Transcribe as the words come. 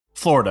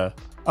Florida,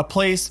 a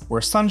place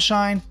where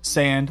sunshine,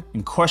 sand,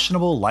 and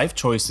questionable life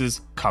choices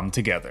come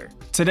together.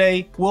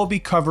 Today, we'll be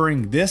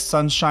covering this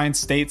Sunshine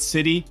State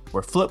city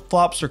where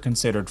flip-flops are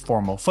considered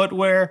formal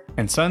footwear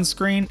and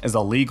sunscreen is a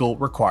legal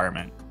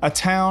requirement. A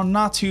town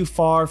not too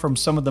far from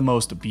some of the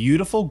most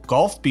beautiful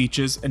Gulf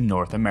beaches in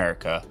North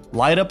America.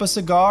 Light up a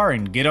cigar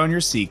and get on your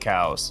sea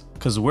cows,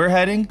 cause we're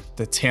heading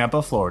to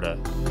Tampa, Florida.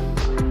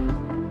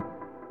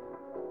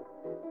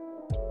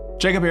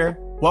 Jacob here.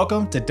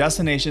 Welcome to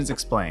Destinations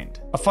Explained,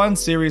 a fun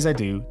series I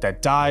do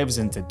that dives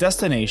into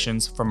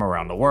destinations from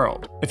around the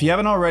world. If you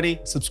haven't already,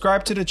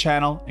 subscribe to the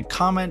channel and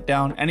comment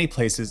down any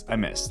places I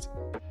missed.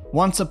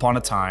 Once upon a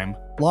time,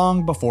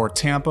 long before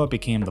Tampa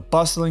became the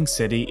bustling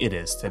city it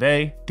is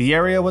today, the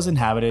area was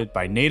inhabited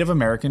by Native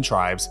American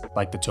tribes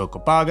like the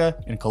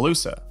Tocobaga and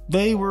Calusa.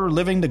 They were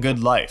living the good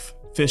life,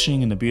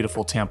 fishing in the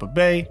beautiful Tampa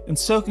Bay and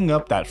soaking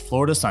up that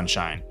Florida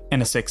sunshine. In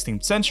the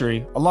 16th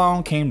century,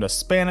 along came the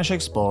Spanish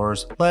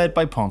explorers led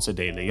by Ponce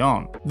de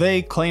Leon.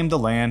 They claimed the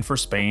land for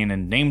Spain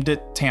and named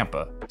it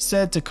Tampa,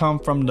 said to come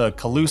from the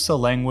Calusa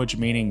language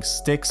meaning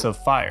sticks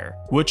of fire,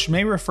 which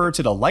may refer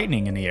to the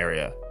lightning in the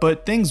area.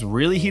 But things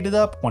really heated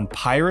up when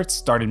pirates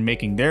started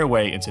making their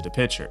way into the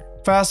picture.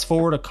 Fast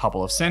forward a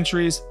couple of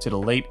centuries to the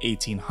late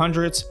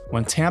 1800s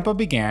when Tampa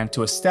began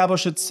to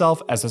establish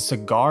itself as a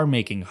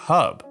cigar-making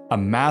hub. A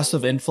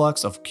massive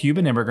influx of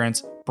Cuban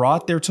immigrants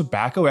brought their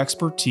tobacco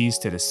expertise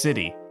to the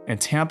city,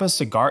 and Tampa's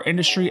cigar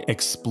industry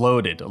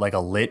exploded like a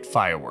lit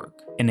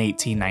firework. In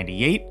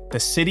 1898, the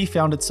city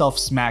found itself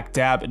smack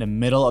dab in the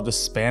middle of the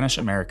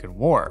Spanish-American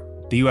War.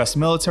 The US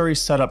military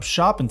set up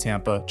shop in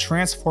Tampa,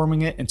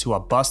 transforming it into a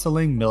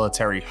bustling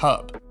military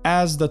hub.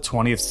 As the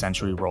 20th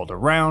century rolled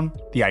around,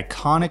 the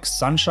iconic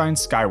Sunshine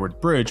Skyward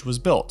Bridge was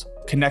built,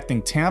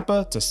 connecting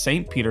Tampa to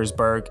St.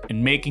 Petersburg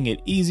and making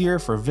it easier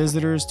for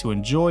visitors to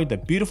enjoy the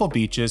beautiful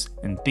beaches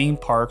and theme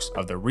parks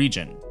of the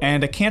region.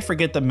 And I can't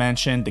forget to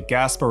mention the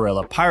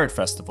Gasparilla Pirate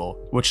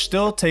Festival, which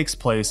still takes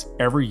place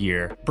every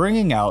year,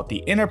 bringing out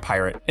the inner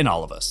pirate in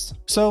all of us.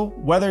 So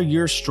whether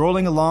you're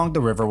strolling along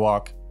the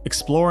Riverwalk,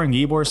 exploring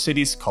Ybor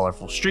City's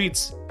colorful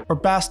streets, or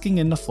basking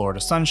in the Florida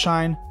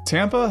sunshine,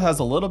 Tampa has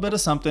a little bit of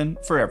something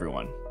for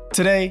everyone.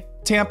 Today,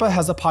 Tampa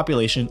has a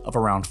population of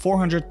around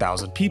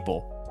 400,000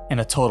 people, and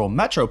a total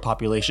metro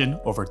population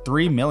over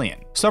 3 million.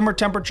 Summer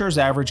temperatures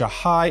average a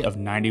high of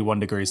 91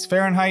 degrees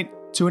Fahrenheit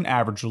to an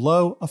average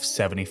low of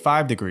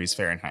 75 degrees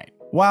Fahrenheit,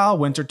 while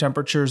winter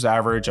temperatures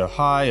average a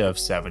high of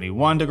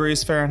 71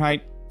 degrees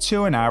Fahrenheit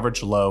to an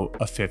average low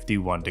of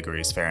 51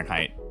 degrees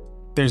Fahrenheit.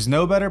 There's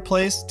no better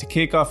place to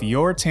kick off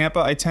your Tampa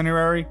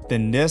itinerary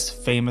than this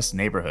famous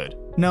neighborhood,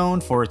 known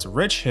for its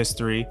rich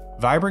history,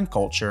 vibrant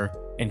culture,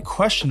 and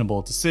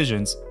questionable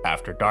decisions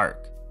after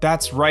dark.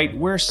 That's right,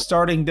 we're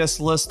starting this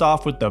list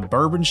off with the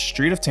Bourbon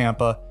Street of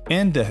Tampa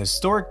in the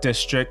historic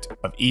district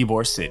of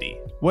Ybor City,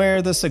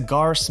 where the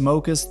cigar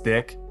smoke is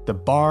thick, the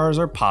bars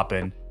are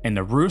poppin', and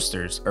the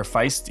roosters are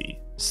feisty.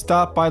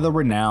 Stop by the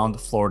renowned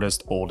Florida's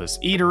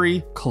oldest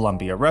eatery,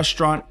 Columbia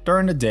Restaurant,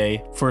 during the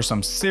day for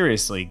some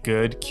seriously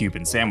good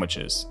Cuban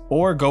sandwiches.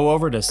 Or go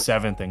over to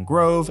 7th and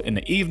Grove in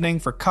the evening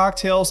for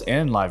cocktails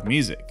and live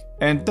music.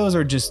 And those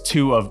are just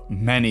two of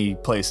many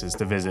places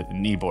to visit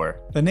in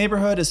Ybor. The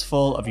neighborhood is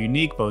full of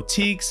unique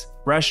boutiques,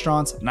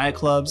 restaurants,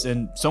 nightclubs,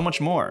 and so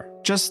much more.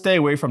 Just stay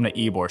away from the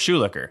Ybor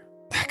shoelicker.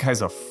 That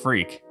guy's a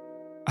freak.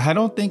 I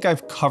don't think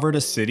I've covered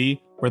a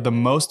city where the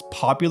most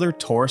popular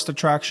tourist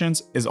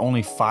attractions is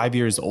only 5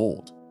 years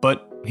old.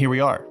 But here we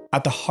are.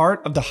 At the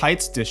heart of the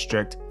Heights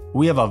district,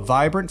 we have a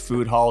vibrant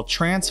food hall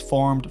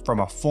transformed from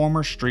a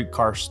former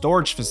streetcar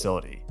storage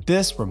facility.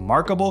 This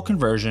remarkable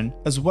conversion,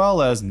 as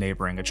well as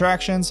neighboring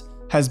attractions,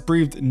 has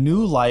breathed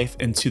new life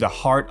into the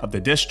heart of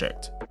the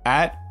district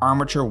at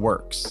Armature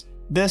Works.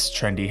 This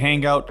trendy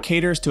hangout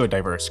caters to a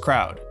diverse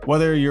crowd.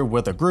 Whether you're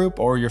with a group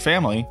or your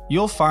family,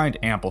 you'll find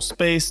ample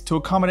space to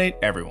accommodate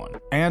everyone.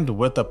 And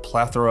with a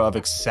plethora of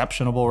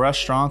exceptional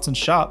restaurants and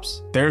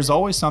shops, there's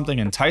always something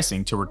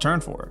enticing to return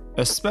for,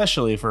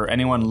 especially for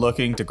anyone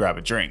looking to grab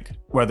a drink,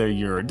 whether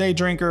you're a day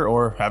drinker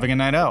or having a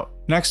night out.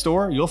 Next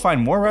door, you'll find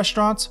more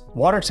restaurants,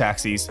 water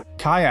taxis,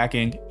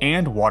 kayaking,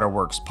 and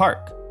Waterworks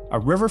Park, a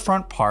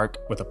riverfront park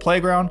with a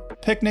playground,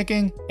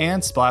 picnicking,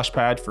 and splash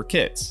pad for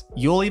kids.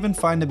 You'll even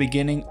find the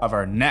beginning of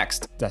our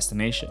next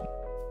destination.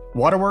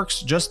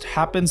 Waterworks just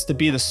happens to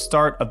be the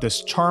start of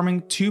this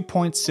charming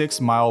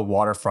 2.6-mile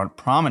waterfront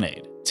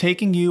promenade,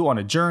 taking you on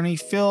a journey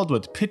filled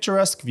with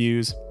picturesque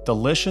views,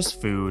 delicious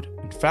food,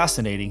 and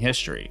fascinating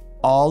history,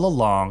 all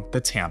along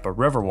the Tampa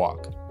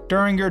Riverwalk.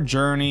 During your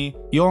journey,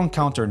 you'll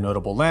encounter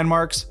notable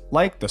landmarks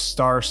like the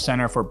Starr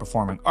Center for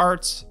Performing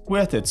Arts,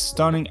 with its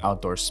stunning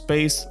outdoor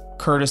space,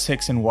 Curtis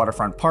Hickson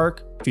Waterfront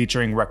Park,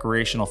 featuring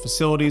recreational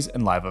facilities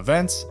and live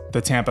events, the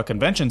Tampa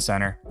Convention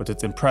Center with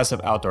its impressive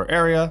outdoor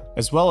area,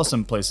 as well as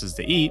some places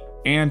to eat,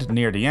 and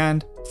near the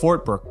end,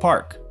 Fort Brooke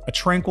Park, a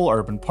tranquil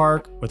urban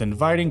park with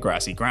inviting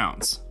grassy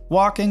grounds.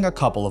 Walking a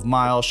couple of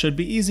miles should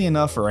be easy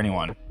enough for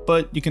anyone,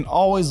 but you can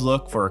always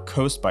look for a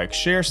coast bike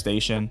share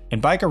station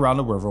and bike around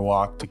the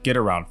Riverwalk to get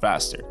around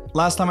faster.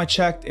 Last time I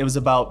checked, it was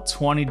about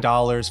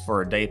 $20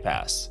 for a day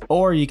pass,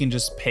 or you can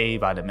just pay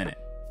by the minute.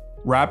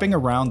 Wrapping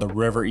around the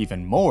river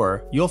even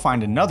more, you'll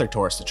find another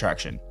tourist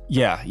attraction.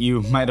 Yeah,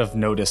 you might have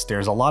noticed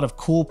there's a lot of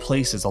cool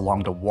places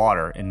along the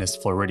water in this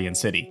Floridian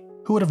city.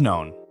 Who would have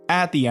known?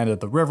 At the end of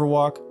the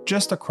Riverwalk,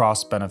 just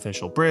across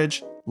Beneficial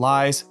Bridge,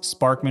 lies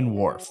Sparkman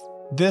Wharf.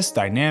 This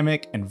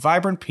dynamic and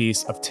vibrant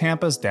piece of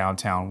Tampa's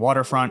downtown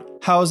waterfront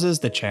houses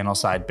the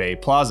Channelside Bay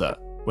Plaza,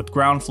 with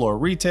ground floor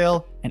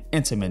retail, an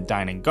intimate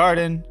dining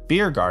garden,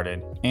 beer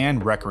garden,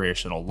 and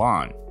recreational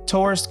lawn.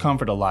 Tourists come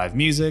for the live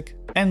music,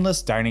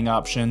 endless dining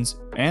options,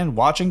 and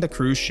watching the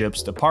cruise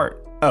ships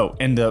depart. Oh,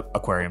 and the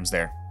aquarium's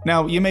there.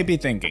 Now, you may be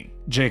thinking,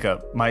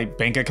 Jacob, my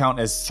bank account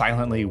is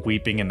silently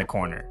weeping in the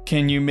corner.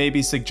 Can you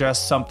maybe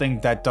suggest something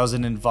that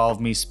doesn't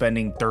involve me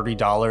spending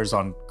 $30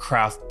 on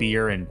craft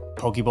beer and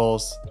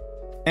Pokeballs?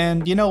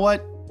 And you know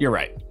what? You're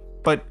right.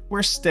 But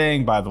we're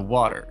staying by the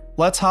water.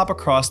 Let's hop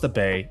across the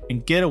bay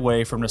and get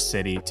away from the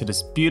city to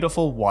this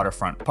beautiful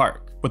waterfront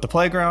park, with a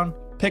playground,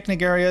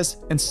 picnic areas,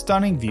 and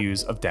stunning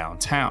views of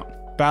downtown.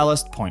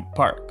 Ballast Point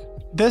Park.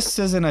 This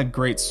isn't a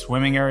great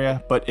swimming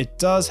area, but it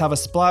does have a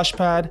splash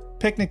pad,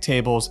 picnic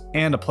tables,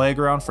 and a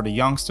playground for the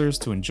youngsters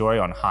to enjoy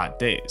on hot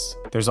days.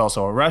 There's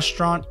also a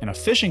restaurant and a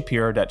fishing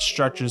pier that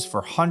stretches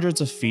for hundreds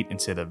of feet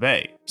into the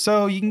bay,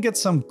 so you can get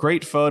some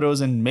great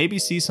photos and maybe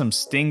see some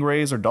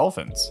stingrays or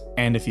dolphins.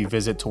 And if you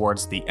visit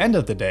towards the end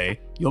of the day,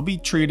 you'll be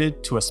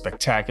treated to a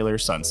spectacular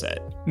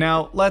sunset.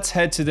 Now, let's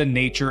head to the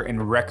nature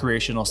and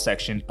recreational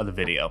section of the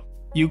video.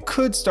 You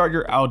could start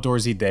your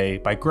outdoorsy day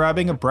by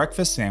grabbing a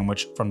breakfast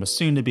sandwich from the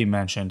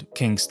soon-to-be-mentioned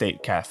King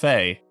State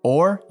Cafe,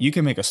 or you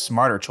can make a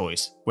smarter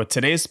choice with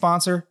today's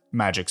sponsor,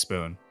 Magic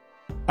Spoon.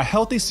 A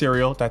healthy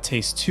cereal that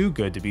tastes too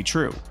good to be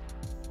true.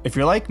 If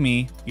you're like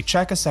me, you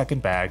check a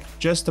second bag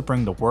just to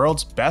bring the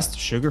world's best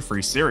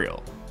sugar-free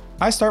cereal.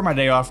 I start my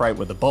day off right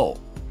with a bowl.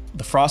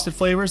 The frosted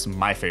flavor's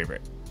my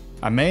favorite.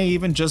 I may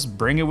even just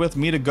bring it with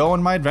me to go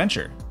on my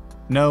adventure.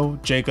 No,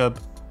 Jacob,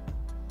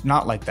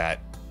 not like that.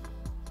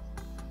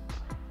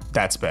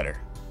 That's better.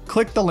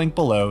 Click the link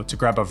below to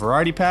grab a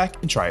variety pack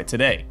and try it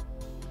today.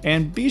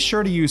 And be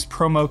sure to use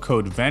promo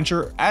code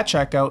VENTURE at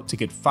checkout to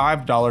get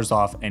 $5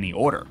 off any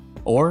order.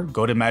 Or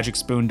go to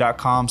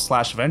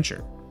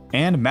magicspoon.com/venture.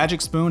 And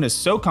Magic Spoon is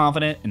so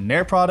confident in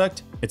their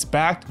product, it's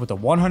backed with a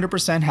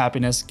 100%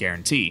 happiness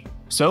guarantee.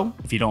 So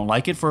if you don't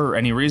like it for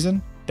any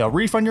reason, they'll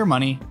refund your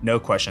money, no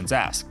questions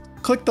asked.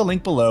 Click the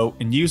link below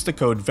and use the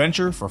code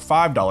VENTURE for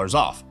 $5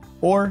 off.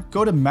 Or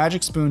go to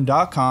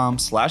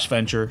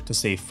magicspoon.com/venture to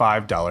save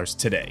 $5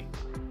 today.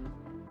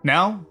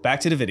 Now, back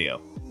to the video.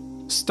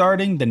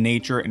 Starting the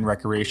nature and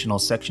recreational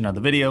section of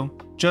the video,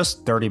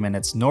 just 30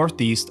 minutes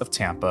northeast of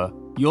Tampa,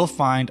 you'll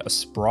find a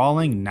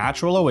sprawling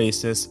natural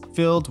oasis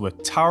filled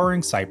with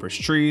towering cypress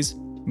trees,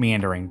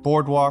 meandering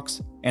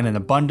boardwalks, and an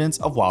abundance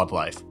of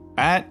wildlife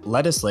at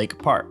Lettuce Lake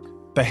Park.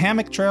 The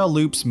hammock trail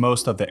loops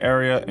most of the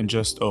area in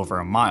just over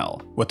a mile,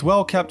 with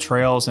well-kept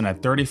trails and a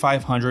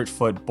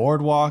 3,500-foot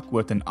boardwalk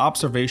with an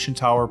observation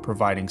tower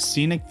providing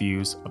scenic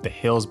views of the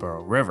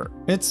Hillsborough River.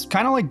 It's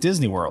kind of like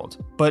Disney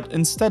World, but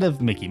instead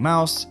of Mickey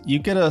Mouse, you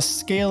get a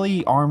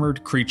scaly,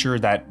 armored creature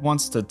that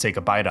wants to take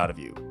a bite out of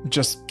you.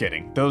 Just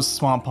kidding, those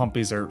swamp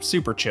puppies are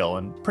super chill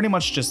and pretty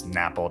much just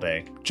nap all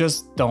day.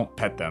 Just don't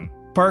pet them.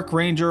 Park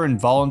ranger and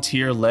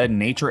volunteer-led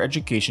nature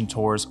education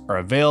tours are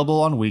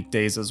available on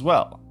weekdays as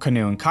well.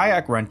 Canoe and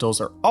kayak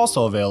rentals are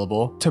also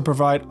available to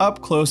provide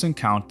up-close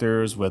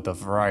encounters with a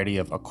variety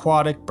of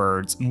aquatic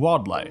birds and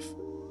wildlife.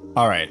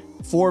 Alright,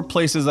 4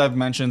 places I've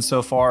mentioned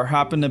so far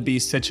happen to be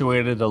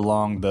situated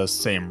along the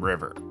same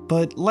river.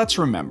 But let's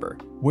remember,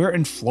 we're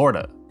in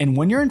Florida, and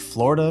when you're in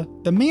Florida,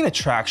 the main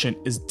attraction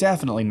is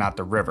definitely not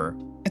the river.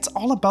 It's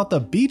all about the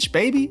beach,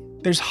 baby!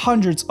 There's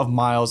hundreds of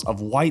miles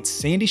of white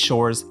sandy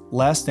shores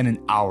less than an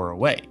hour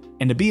away.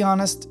 And to be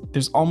honest,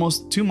 there's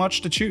almost too much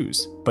to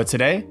choose. But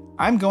today,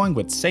 I'm going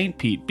with St.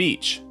 Pete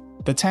Beach.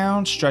 The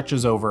town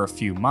stretches over a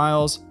few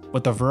miles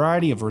with a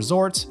variety of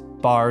resorts,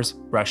 bars,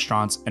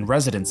 restaurants, and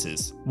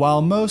residences.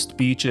 While most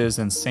beaches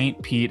in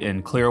St. Pete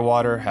and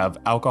Clearwater have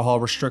alcohol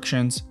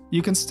restrictions,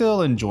 you can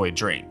still enjoy a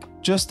drink.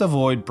 Just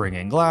avoid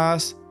bringing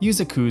glass, use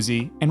a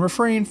koozie, and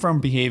refrain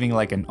from behaving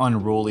like an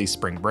unruly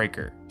spring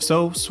breaker.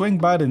 So swing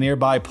by the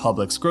nearby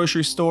Publix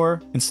grocery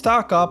store and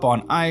stock up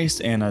on ice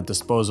and a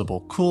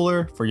disposable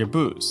cooler for your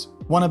booze.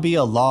 Want to be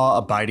a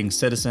law-abiding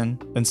citizen?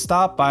 Then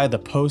stop by the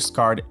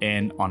Postcard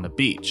Inn on the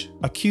beach,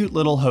 a cute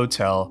little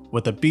hotel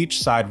with a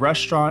beachside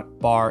restaurant,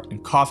 bar,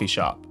 and coffee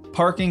shop.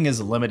 Parking is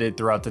limited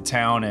throughout the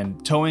town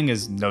and towing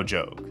is no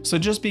joke. So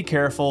just be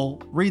careful,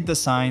 read the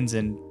signs,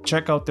 and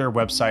check out their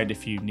website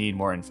if you need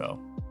more info.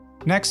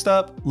 Next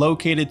up,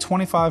 located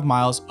 25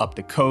 miles up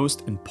the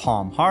coast in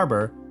Palm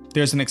Harbor,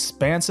 there's an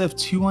expansive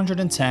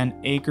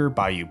 210-acre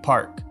bayou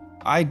park,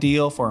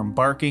 ideal for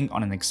embarking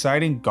on an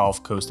exciting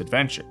Gulf Coast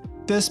adventure.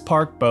 This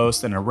park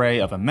boasts an array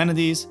of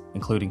amenities,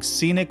 including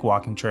scenic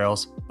walking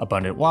trails,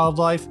 abundant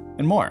wildlife,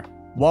 and more.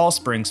 Wall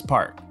Springs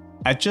Park.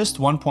 At just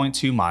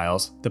 1.2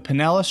 miles, the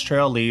Pinellas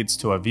Trail leads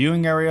to a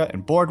viewing area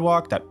and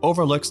boardwalk that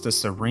overlooks the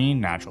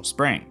serene natural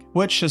spring,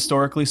 which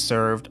historically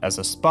served as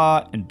a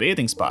spa and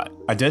bathing spot.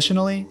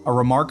 Additionally, a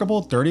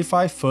remarkable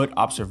 35-foot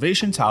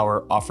observation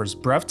tower offers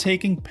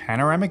breathtaking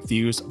panoramic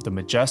views of the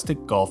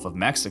majestic Gulf of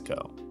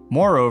Mexico.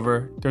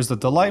 Moreover, there's a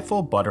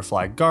delightful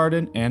butterfly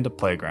garden and a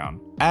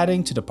playground,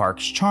 adding to the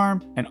park's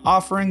charm and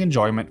offering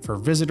enjoyment for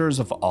visitors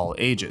of all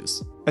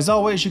ages. As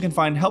always, you can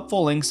find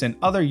helpful links and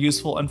other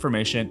useful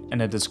information in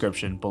the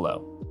description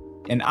below.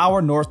 An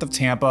hour north of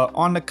Tampa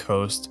on the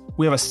coast,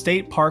 we have a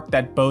state park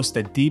that boasts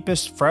the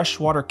deepest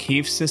freshwater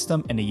cave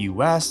system in the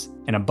US,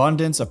 an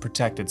abundance of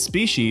protected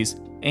species,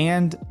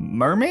 and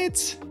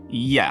mermaids?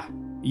 Yeah,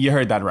 you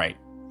heard that right.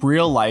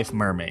 Real-life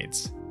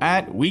mermaids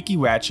at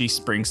Wachee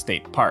Spring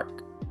State Park.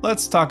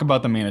 Let's talk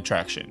about the main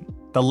attraction,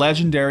 the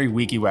legendary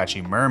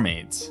Wachee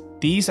mermaids.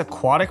 These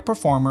aquatic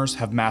performers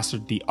have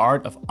mastered the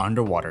art of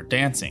underwater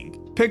dancing.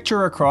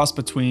 Picture a cross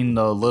between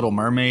The Little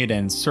Mermaid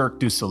and Cirque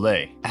du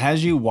Soleil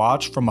as you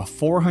watch from a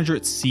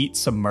 400-seat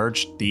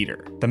submerged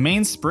theater. The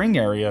main spring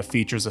area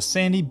features a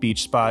sandy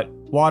beach spot,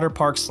 water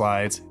park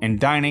slides, and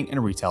dining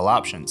and retail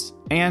options.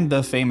 And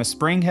the famous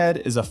spring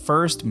head is a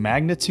first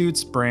magnitude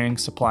spring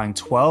supplying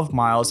 12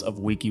 miles of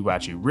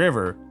Wachee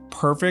River,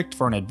 perfect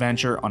for an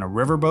adventure on a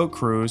riverboat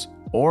cruise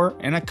or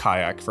in a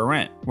kayak for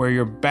rent, where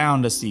you're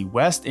bound to see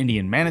West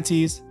Indian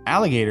manatees,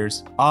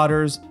 alligators,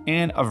 otters,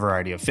 and a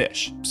variety of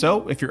fish.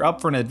 So if you're up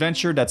for an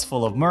adventure that's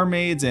full of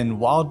mermaids and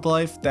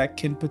wildlife that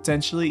can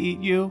potentially eat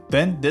you,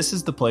 then this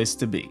is the place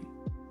to be.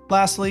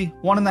 Lastly,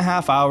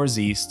 1.5 hours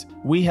east,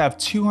 we have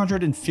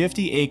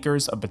 250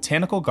 acres of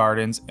botanical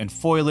gardens and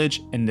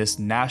foliage in this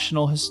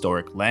National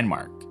Historic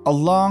Landmark.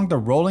 Along the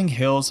rolling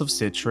hills of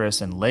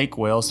citrus in Lake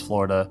Wales,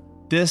 Florida,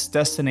 this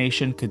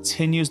destination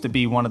continues to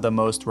be one of the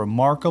most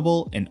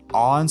remarkable and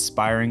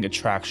awe-inspiring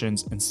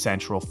attractions in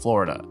Central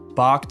Florida,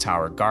 Bok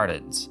Tower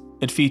Gardens.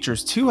 It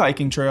features 2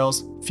 hiking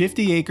trails,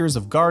 50 acres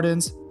of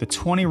gardens, the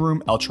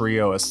 20-room El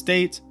Trio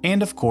estate,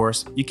 and of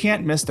course, you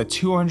can't miss the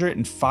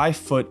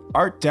 205-foot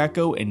Art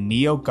Deco and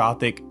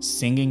Neo-Gothic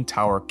Singing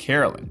Tower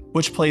Carillon,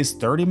 which plays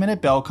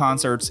 30-minute bell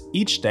concerts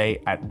each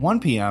day at 1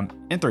 p.m.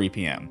 and 3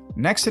 p.m.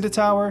 Next to the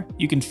tower,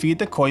 you can feed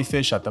the koi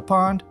fish at the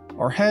pond,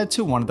 or head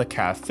to one of the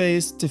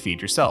cafes to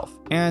feed yourself.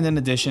 And in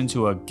addition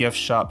to a gift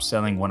shop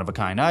selling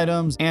one-of-a-kind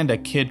items and a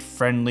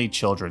kid-friendly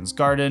children's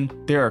garden,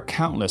 there are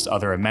countless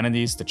other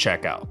amenities to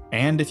check out.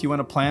 And if you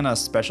want to plan a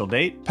special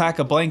date, pack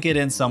a blanket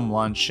and some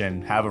lunch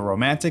and have a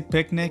romantic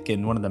picnic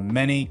in one of the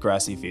many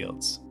grassy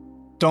fields.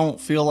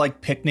 Don't feel like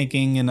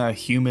picnicking in a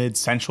humid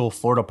Central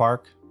Florida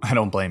park? I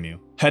don't blame you.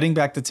 Heading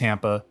back to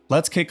Tampa,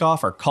 let's kick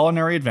off our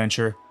culinary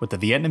adventure with the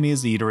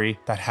Vietnamese eatery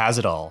that has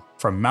it all,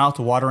 from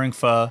mouth-watering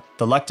pho,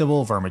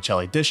 delectable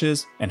vermicelli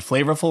dishes, and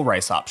flavorful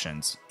rice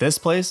options. This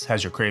place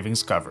has your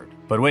cravings covered.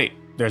 But wait,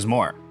 there's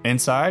more.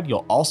 Inside,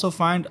 you'll also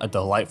find a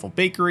delightful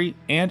bakery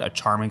and a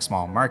charming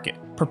small market.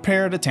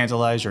 Prepare to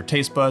tantalize your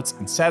taste buds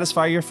and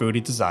satisfy your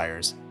foodie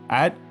desires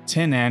at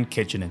Tin An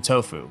Kitchen and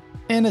Tofu.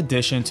 In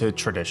addition to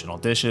traditional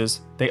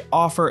dishes, they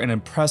offer an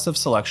impressive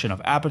selection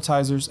of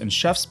appetizers and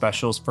chef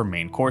specials for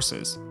main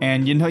courses.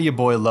 And you know your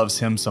boy loves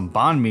him some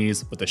banh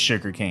mi's with a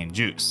sugarcane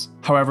juice.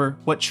 However,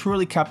 what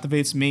truly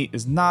captivates me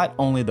is not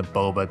only the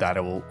boba that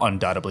I will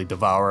undoubtedly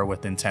devour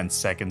within 10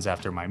 seconds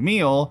after my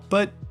meal,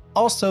 but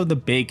also the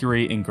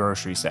bakery and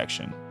grocery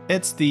section.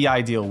 It's the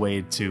ideal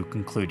way to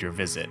conclude your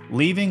visit,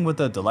 leaving with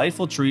a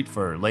delightful treat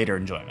for later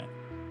enjoyment.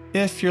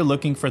 If you're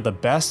looking for the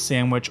best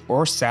sandwich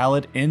or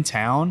salad in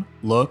town,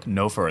 look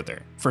no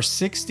further. For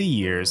 60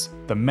 years,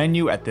 the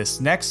menu at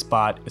this next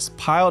spot is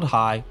piled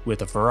high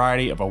with a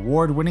variety of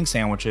award-winning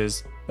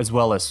sandwiches, as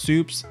well as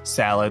soups,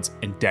 salads,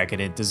 and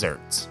decadent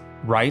desserts.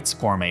 Wright's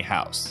Gourmet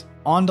House.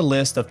 On the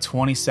list of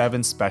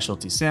 27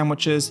 specialty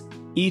sandwiches,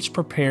 each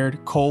prepared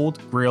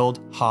cold,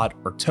 grilled, hot,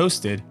 or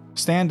toasted,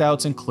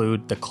 standouts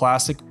include the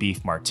classic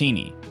beef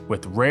martini,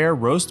 with rare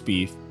roast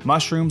beef,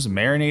 mushrooms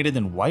marinated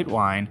in white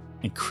wine,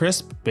 and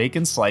crisp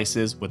bacon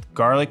slices with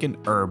garlic and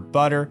herb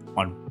butter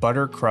on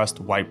butter crust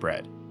white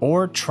bread.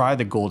 Or try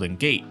the Golden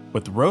Gate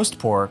with roast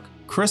pork,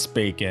 crisp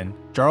bacon,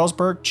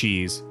 Jarlsberg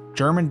cheese,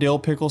 German dill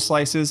pickle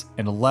slices,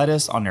 and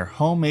lettuce on their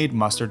homemade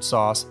mustard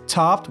sauce,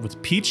 topped with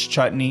peach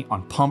chutney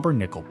on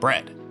pumpernickel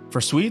bread.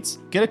 For sweets,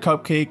 get a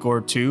cupcake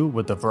or two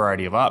with a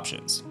variety of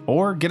options,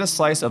 or get a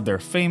slice of their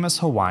famous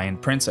Hawaiian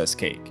princess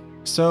cake.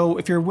 So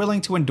if you're willing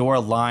to endure a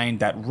line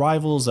that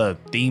rivals a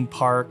theme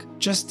park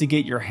just to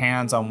get your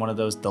hands on one of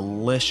those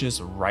delicious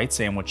Wright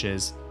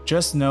sandwiches,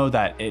 just know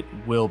that it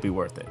will be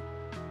worth it.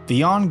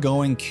 The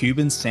ongoing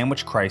Cuban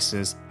sandwich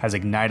crisis has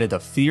ignited a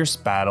fierce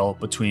battle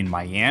between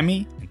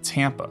Miami and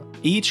Tampa,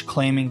 each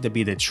claiming to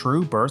be the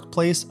true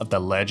birthplace of the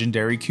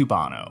legendary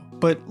Cubano.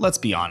 But let's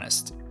be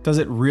honest, does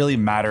it really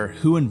matter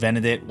who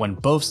invented it when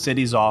both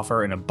cities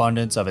offer an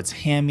abundance of its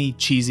hammy,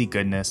 cheesy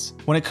goodness?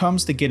 When it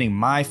comes to getting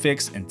my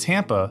fix in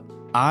Tampa,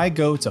 I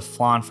go to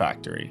Flan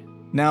Factory.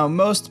 Now,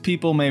 most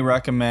people may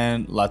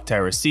recommend La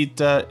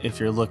Teresita if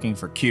you're looking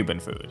for Cuban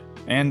food,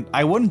 and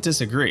I wouldn't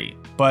disagree,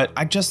 but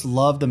I just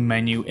love the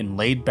menu and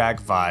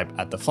laid-back vibe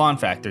at the Flan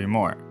Factory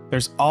more.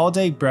 There's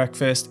all-day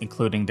breakfast,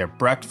 including their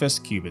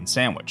breakfast Cuban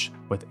sandwich,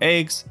 with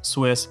eggs,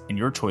 Swiss, and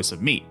your choice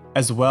of meat,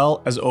 as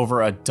well as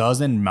over a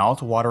dozen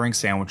mouth-watering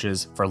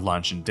sandwiches for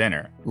lunch and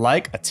dinner,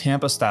 like a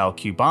Tampa-style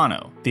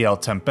Cubano, the El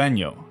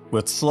Tempeño,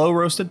 with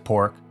slow-roasted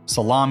pork,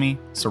 salami,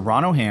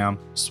 serrano ham,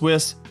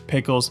 Swiss,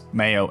 pickles,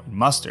 mayo, and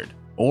mustard,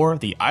 or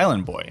the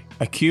Island Boy,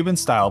 a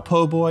Cuban-style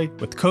po' boy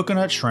with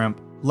coconut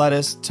shrimp,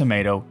 lettuce,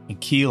 tomato, and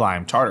key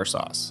lime tartar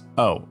sauce.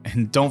 Oh,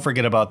 and don't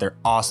forget about their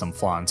awesome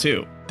flan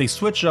too. They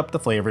switch up the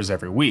flavors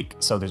every week,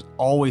 so there's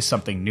always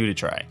something new to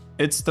try.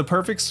 It's the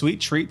perfect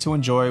sweet treat to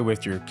enjoy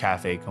with your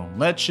cafe con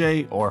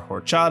leche or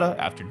horchata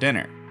after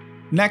dinner.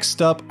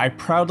 Next up, I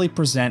proudly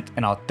present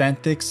an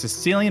authentic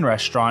Sicilian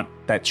restaurant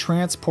that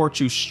transports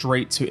you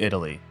straight to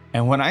Italy.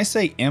 And when I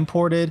say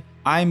imported,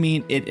 I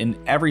mean it in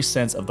every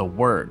sense of the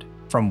word.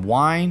 From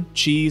wine,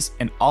 cheese,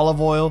 and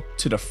olive oil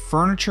to the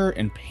furniture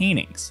and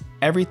paintings,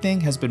 everything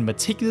has been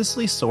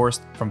meticulously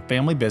sourced from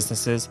family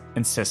businesses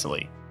in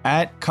Sicily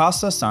at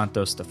Casa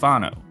Santo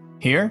Stefano.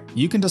 Here,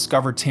 you can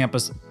discover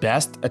Tampa's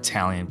best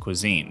Italian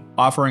cuisine,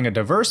 offering a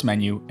diverse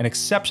menu and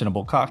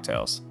exceptional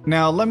cocktails.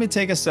 Now, let me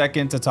take a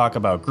second to talk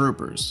about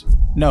groupers.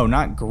 No,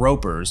 not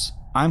gropers.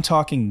 I'm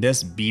talking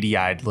this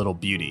beady-eyed little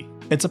beauty.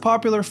 It's a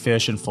popular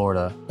fish in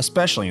Florida,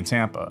 especially in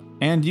Tampa,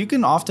 and you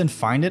can often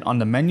find it on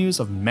the menus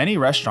of many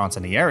restaurants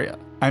in the area.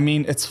 I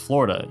mean, it's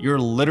Florida. You're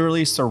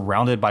literally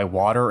surrounded by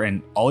water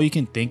and all you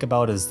can think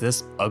about is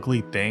this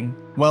ugly thing.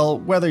 Well,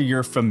 whether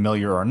you're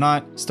familiar or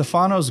not,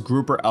 Stefano's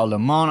Grouper al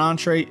Limon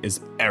entree is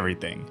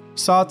everything.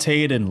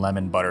 Sauteed in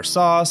lemon butter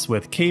sauce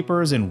with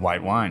capers and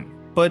white wine.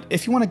 But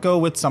if you want to go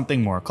with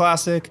something more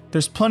classic,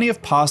 there's plenty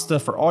of pasta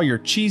for all your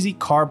cheesy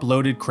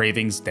carb-loaded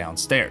cravings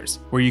downstairs,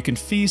 where you can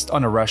feast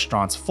on a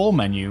restaurant's full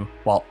menu,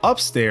 while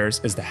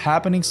upstairs is the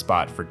happening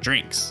spot for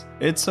drinks.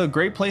 It's a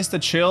great place to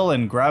chill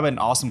and grab an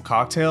awesome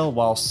cocktail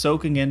while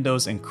soaking in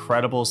those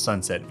incredible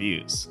sunset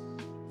views.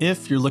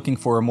 If you're looking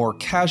for a more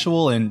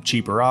casual and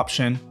cheaper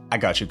option, I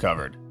got you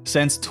covered.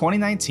 Since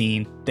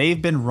 2019,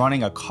 they've been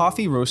running a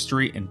coffee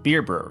roastery and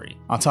beer brewery.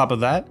 On top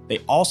of that, they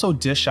also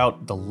dish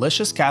out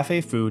delicious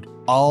cafe food,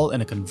 all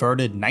in a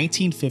converted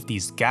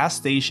 1950s gas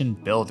station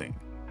building.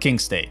 King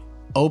State,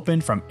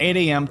 open from 8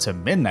 a.m. to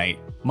midnight,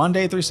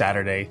 Monday through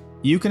Saturday.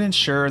 You can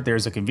ensure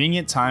there's a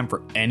convenient time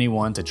for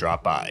anyone to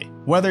drop by.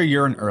 Whether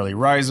you're an early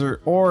riser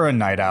or a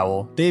night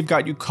owl, they've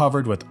got you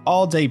covered with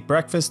all-day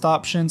breakfast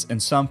options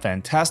and some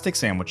fantastic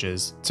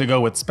sandwiches to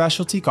go with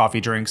specialty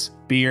coffee drinks,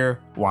 beer,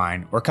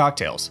 wine, or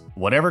cocktails,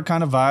 whatever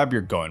kind of vibe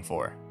you're going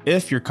for.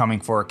 If you're coming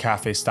for a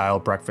cafe-style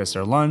breakfast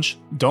or lunch,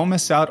 don't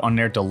miss out on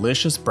their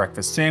delicious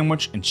breakfast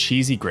sandwich and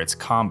cheesy grits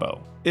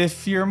combo.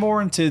 If you're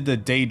more into the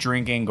day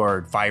drinking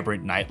or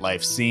vibrant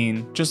nightlife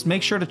scene, just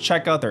make sure to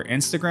check out their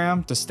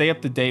Instagram to stay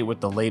up to date with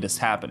the latest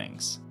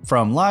happenings.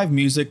 From live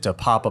music to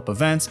pop-up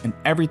events and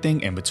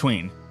everything in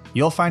between,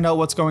 you'll find out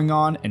what's going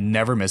on and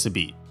never miss a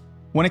beat.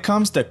 When it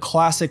comes to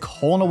classic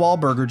hole-in-the-wall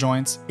burger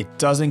joints, it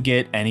doesn't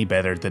get any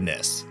better than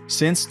this.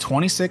 Since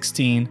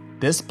 2016,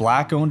 this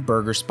Black-owned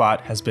burger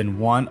spot has been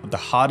one of the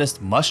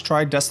hottest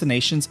must-try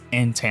destinations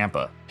in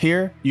Tampa.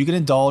 Here, you can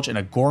indulge in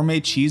a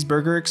gourmet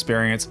cheeseburger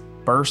experience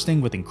bursting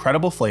with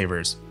incredible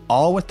flavors,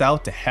 all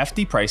without the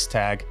hefty price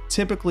tag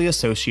typically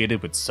associated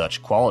with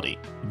such quality.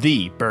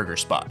 The Burger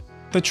Spot.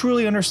 To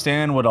truly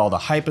understand what all the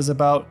hype is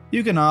about,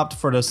 you can opt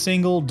for the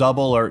single,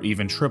 double, or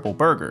even triple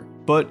burger.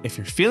 But if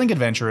you're feeling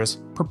adventurous,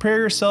 prepare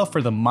yourself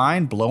for the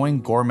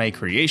mind-blowing gourmet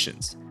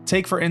creations.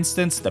 Take for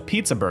instance the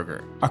pizza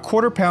burger, a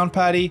quarter-pound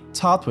patty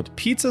topped with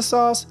pizza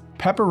sauce,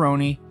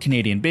 pepperoni,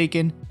 Canadian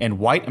bacon, and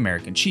white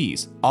American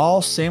cheese,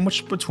 all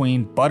sandwiched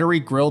between buttery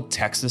grilled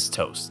Texas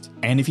toast.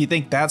 And if you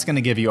think that's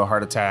gonna give you a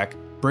heart attack,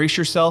 brace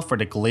yourself for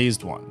the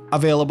glazed one.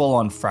 Available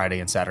on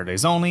Friday and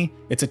Saturdays only,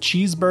 it's a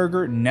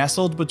cheeseburger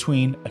nestled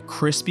between a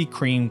Krispy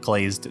Kreme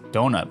glazed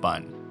donut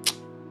bun.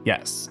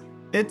 Yes,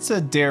 it's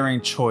a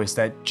daring choice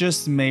that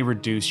just may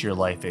reduce your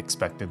life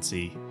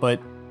expectancy, but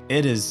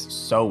it is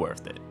so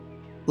worth it.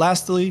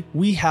 Lastly,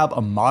 we have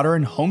a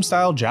modern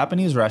home-style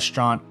Japanese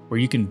restaurant where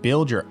you can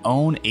build your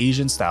own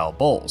Asian-style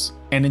bowls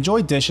and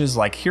enjoy dishes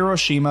like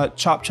Hiroshima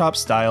chop-chop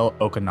style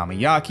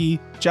okonomiyaki,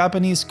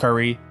 Japanese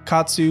curry,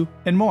 katsu,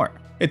 and more.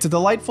 It's a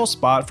delightful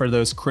spot for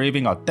those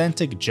craving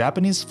authentic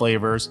Japanese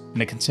flavors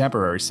in a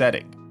contemporary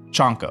setting.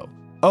 Chanko.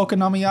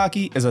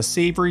 Okonomiyaki is a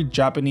savory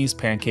Japanese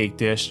pancake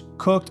dish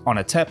cooked on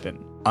a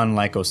teppin.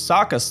 Unlike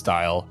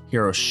Osaka-style,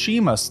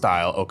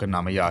 Hiroshima-style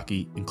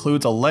okonomiyaki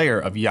includes a layer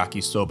of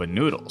yakisoba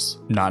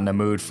noodles. Not in the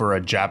mood for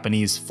a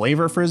Japanese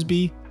flavor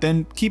frisbee?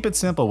 Then keep it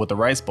simple with the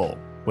rice bowl,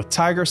 with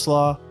tiger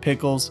slaw,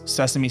 pickles,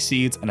 sesame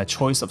seeds, and a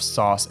choice of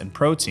sauce and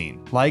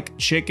protein, like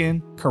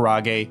chicken,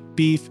 karaage,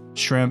 beef,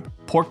 shrimp,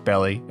 pork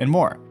belly, and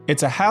more.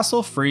 It's a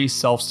hassle-free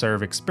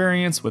self-serve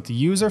experience with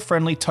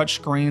user-friendly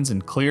touchscreens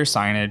and clear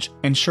signage,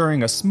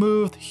 ensuring a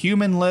smooth,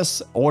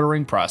 humanless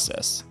ordering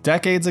process.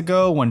 Decades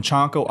ago, when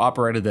Chanko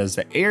operated as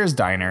the Ayers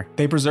Diner,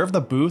 they preserved the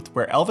booth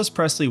where Elvis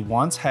Presley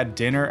once had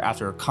dinner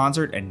after a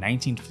concert in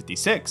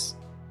 1956.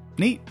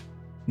 Neat.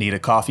 Need a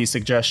coffee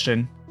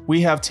suggestion?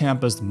 we have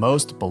Tampa's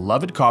most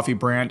beloved coffee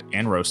brand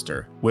and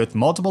roaster. With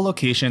multiple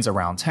locations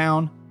around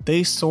town,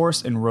 they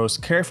source and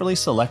roast carefully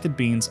selected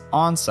beans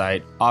on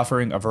site,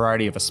 offering a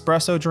variety of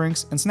espresso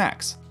drinks and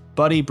snacks.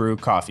 Buddy Brew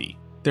Coffee.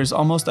 There's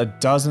almost a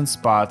dozen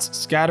spots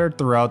scattered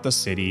throughout the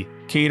city,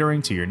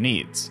 catering to your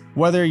needs.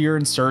 Whether you're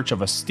in search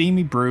of a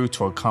steamy brew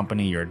to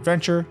accompany your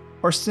adventure,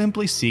 or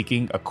simply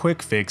seeking a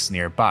quick fix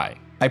nearby.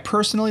 I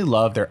personally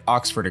love their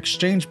Oxford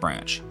Exchange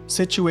branch,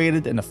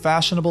 situated in a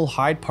fashionable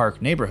Hyde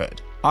Park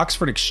neighborhood.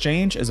 Oxford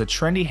Exchange is a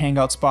trendy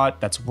hangout spot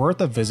that's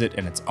worth a visit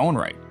in its own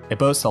right. It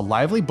boasts a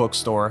lively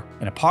bookstore,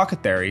 an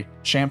apothecary,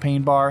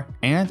 champagne bar,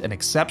 and an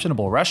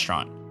exceptional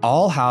restaurant,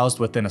 all housed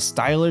within a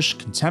stylish,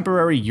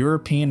 contemporary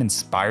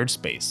European-inspired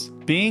space.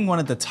 Being one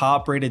of the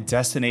top-rated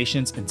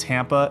destinations in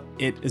Tampa,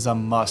 it is a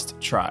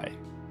must-try.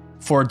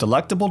 For a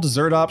delectable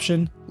dessert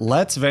option,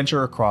 let's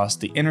venture across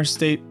the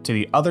interstate to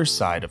the other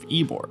side of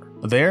Ybor.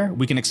 There,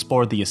 we can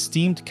explore the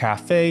esteemed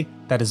cafe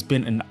that has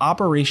been in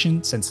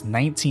operation since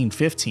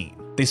 1915.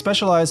 They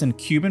specialize in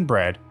Cuban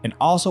bread and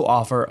also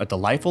offer a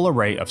delightful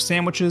array of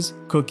sandwiches,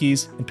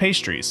 cookies, and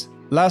pastries.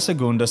 La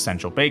Segunda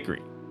Central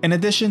Bakery. In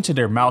addition to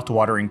their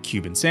mouth-watering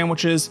Cuban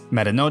sandwiches,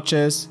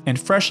 medianoches, and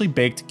freshly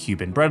baked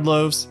Cuban bread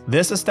loaves,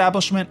 this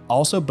establishment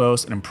also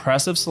boasts an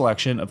impressive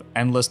selection of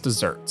endless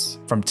desserts.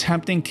 From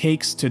tempting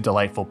cakes to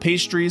delightful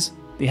pastries,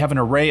 they have an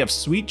array of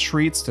sweet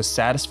treats to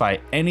satisfy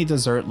any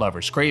dessert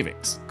lover's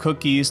cravings.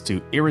 Cookies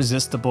to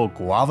irresistible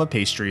guava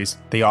pastries,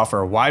 they offer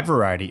a wide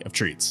variety of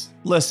treats.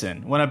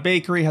 Listen, when a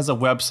bakery has a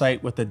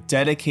website with a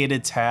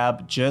dedicated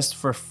tab just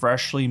for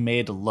freshly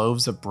made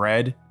loaves of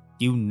bread,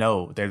 you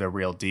know they're the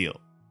real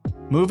deal.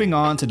 Moving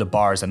on to the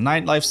bars and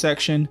nightlife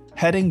section,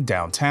 heading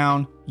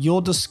downtown,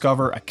 you'll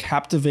discover a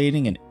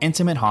captivating and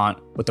intimate haunt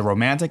with a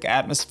romantic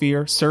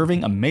atmosphere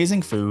serving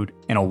amazing food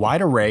and a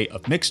wide array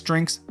of mixed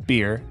drinks,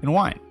 beer, and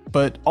wine,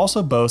 but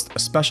also boasts a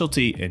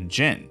specialty in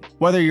gin.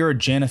 Whether you're a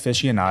gin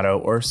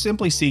aficionado or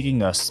simply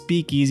seeking a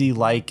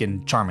speakeasy-like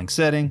and charming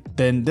setting,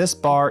 then this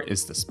bar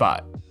is the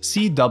spot.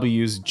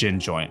 CW's Gin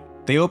Joint.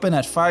 They open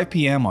at 5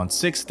 p.m. on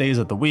 6 days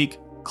of the week,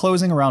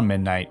 closing around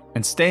midnight,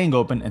 and staying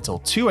open until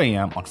 2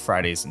 a.m. on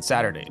Fridays and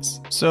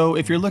Saturdays. So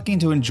if you're looking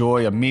to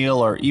enjoy a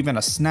meal or even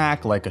a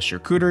snack like a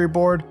charcuterie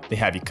board, they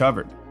have you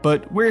covered.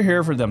 But we're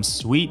here for them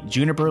sweet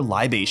juniper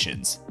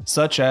libations,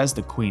 such as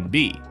the Queen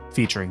Bee,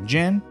 featuring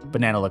gin,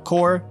 banana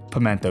liqueur,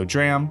 pimento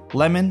dram,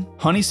 lemon,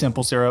 honey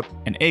simple syrup,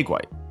 and egg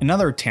white.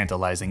 Another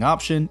tantalizing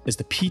option is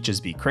the Peaches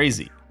Be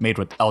Crazy, made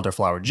with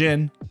elderflower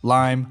gin,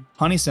 lime,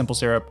 honey simple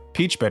syrup,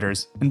 peach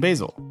bitters, and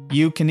basil.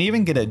 You can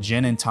even get a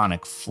gin and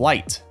tonic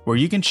flight, where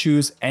you can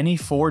choose any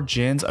 4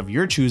 gins of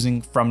your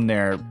choosing from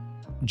their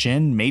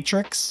gin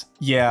matrix?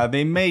 Yeah,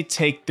 they may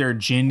take their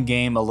gin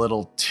game a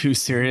little too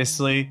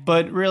seriously,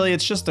 but really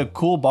it's just a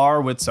cool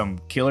bar with some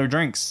killer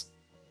drinks.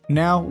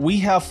 Now we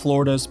have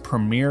Florida's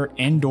premier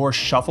indoor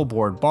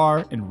shuffleboard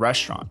bar and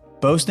restaurant,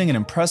 boasting an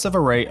impressive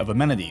array of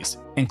amenities,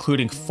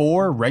 including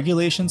 4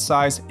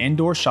 regulation-sized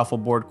indoor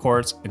shuffleboard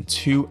courts and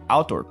 2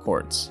 outdoor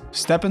courts.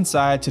 Step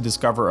inside to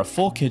discover a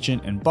full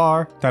kitchen and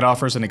bar that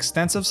offers an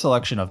extensive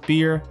selection of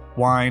beer,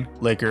 wine,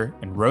 liquor,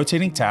 and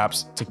rotating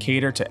taps to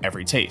cater to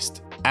every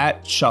taste.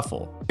 At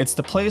Shuffle, it's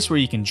the place where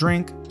you can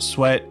drink,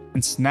 sweat,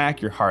 and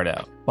snack your heart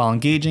out, while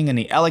engaging in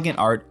the elegant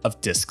art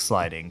of disc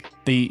sliding.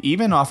 They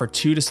even offer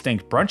 2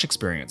 distinct brunch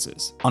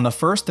experiences. On the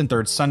 1st and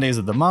 3rd Sundays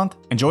of the month,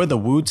 enjoy the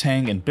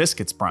Wu-Tang and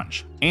Biscuits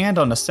brunch. And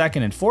on the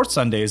 2nd and 4th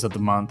Sundays of the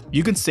month,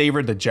 you can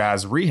savor the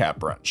Jazz Rehab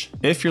brunch.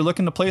 If you're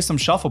looking to play some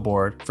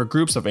shuffleboard for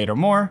groups of 8 or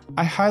more,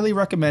 I highly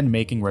recommend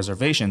making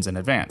reservations in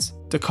advance.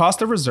 The cost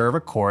to reserve a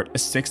court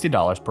is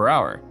 $60 per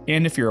hour,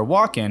 and if you're a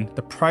walk-in,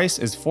 the price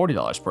is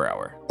 $40 per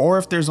hour. Or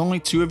if there's only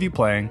 2 of you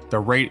playing, the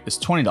rate is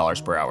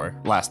 $20 per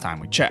hour, last time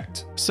we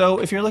checked. So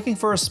if you're looking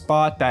for a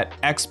spot that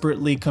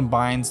expertly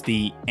combines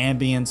the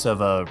ambience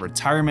of a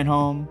retirement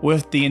home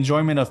with the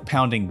enjoyment of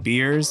pounding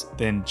beers,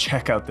 then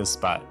check out this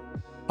spot.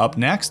 Up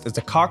next is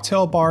a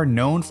cocktail bar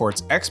known for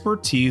its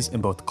expertise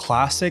in both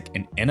classic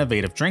and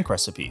innovative drink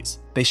recipes.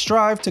 They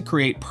strive to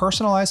create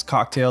personalized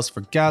cocktails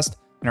for guests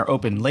and are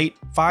open late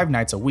 5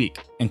 nights a week,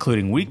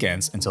 including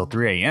weekends until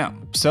 3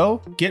 a.m.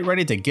 So get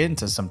ready to get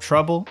into some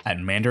trouble at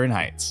Mandarin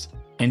Heights.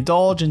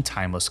 Indulge in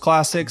timeless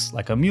classics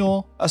like a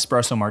mule,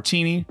 espresso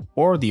martini,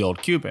 or the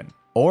old Cuban.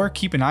 Or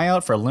keep an eye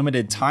out for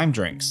limited time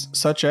drinks,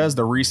 such as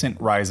the recent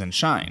Rise and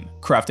Shine,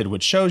 crafted with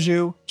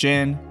shoju,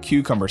 gin,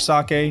 cucumber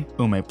sake,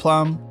 ume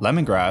plum,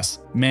 lemongrass,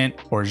 mint,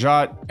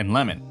 orgeat, and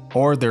lemon.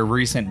 Or their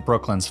recent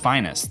Brooklyn's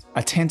Finest,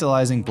 a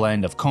tantalizing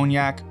blend of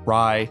cognac,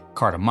 rye,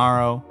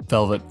 cardamaro,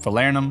 velvet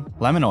falernum,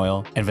 lemon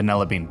oil, and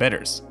vanilla bean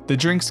bitters. The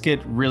drinks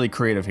get really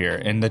creative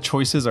here, and the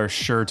choices are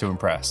sure to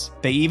impress.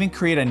 They even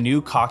create a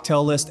new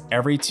cocktail list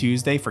every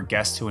Tuesday for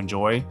guests to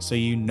enjoy, so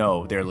you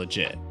know they're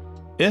legit.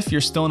 If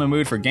you're still in the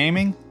mood for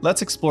gaming,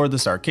 let's explore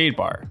this arcade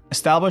bar.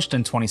 Established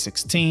in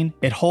 2016,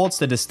 it holds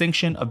the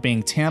distinction of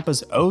being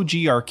Tampa's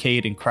OG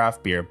arcade and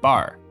craft beer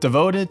bar,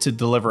 devoted to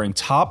delivering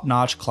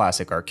top-notch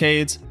classic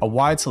arcades, a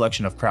wide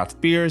selection of craft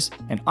beers,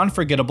 and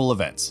unforgettable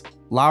events.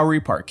 Lowry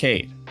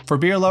Parcade. For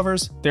beer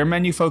lovers, their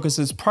menu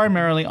focuses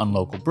primarily on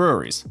local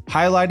breweries,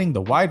 highlighting the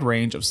wide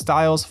range of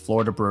styles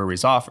Florida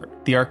breweries offer.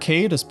 The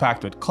arcade is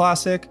packed with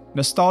classic,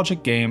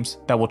 nostalgic games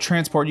that will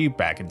transport you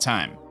back in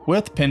time,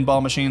 with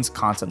pinball machines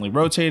constantly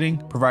rotating,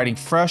 providing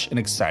fresh and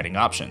exciting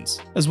options,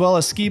 as well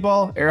as skee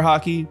ball, air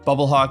hockey,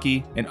 bubble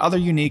hockey, and other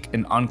unique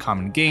and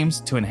uncommon games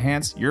to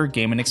enhance your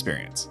gaming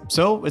experience.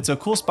 So it's a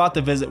cool spot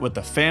to visit with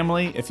the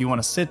family if you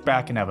want to sit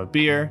back and have a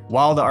beer,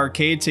 while the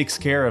arcade takes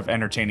care of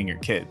entertaining your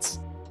kids.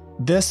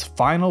 This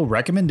final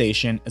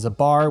recommendation is a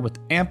bar with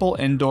ample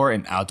indoor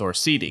and outdoor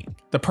seating,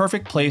 the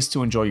perfect place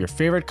to enjoy your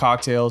favorite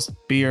cocktails,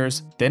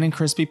 beers, thin and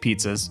crispy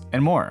pizzas,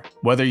 and more.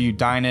 Whether you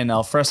dine in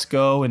al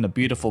fresco in the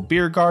beautiful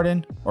beer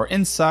garden or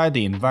inside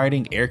the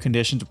inviting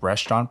air-conditioned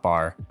restaurant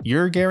bar,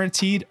 you're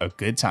guaranteed a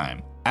good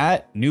time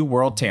at New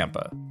World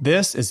Tampa.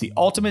 This is the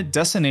ultimate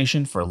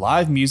destination for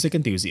live music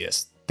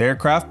enthusiasts. Their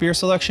craft beer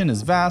selection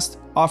is vast,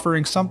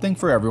 offering something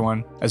for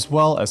everyone, as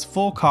well as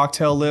full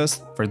cocktail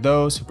lists for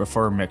those who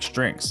prefer mixed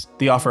drinks.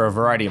 They offer a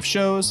variety of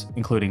shows,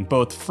 including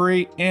both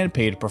free and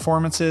paid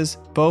performances,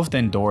 both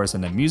indoors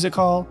in the music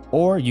hall,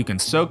 or you can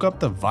soak up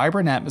the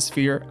vibrant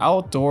atmosphere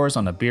outdoors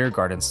on the beer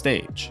garden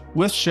stage.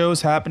 With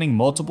shows happening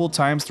multiple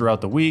times throughout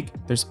the week,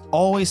 there's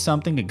always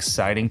something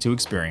exciting to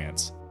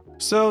experience.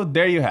 So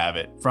there you have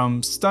it,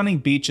 from stunning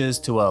beaches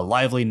to a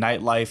lively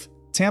nightlife,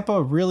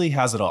 Tampa really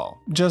has it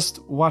all.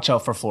 Just watch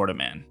out for Florida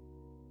Man.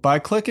 By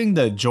clicking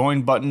the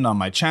join button on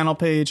my channel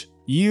page,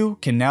 you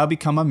can now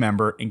become a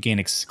member and gain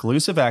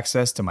exclusive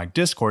access to my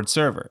Discord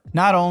server.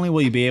 Not only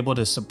will you be able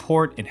to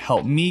support and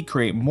help me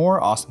create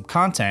more awesome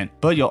content,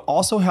 but you'll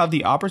also have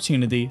the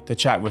opportunity to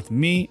chat with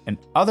me and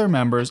other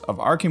members of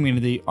our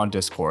community on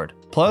Discord.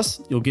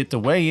 Plus, you'll get to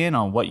weigh in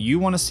on what you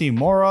want to see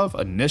more of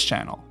on this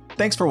channel.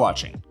 Thanks for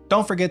watching.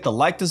 Don't forget to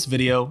like this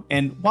video,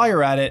 and while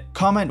you're at it,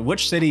 comment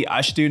which city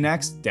I should do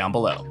next down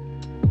below.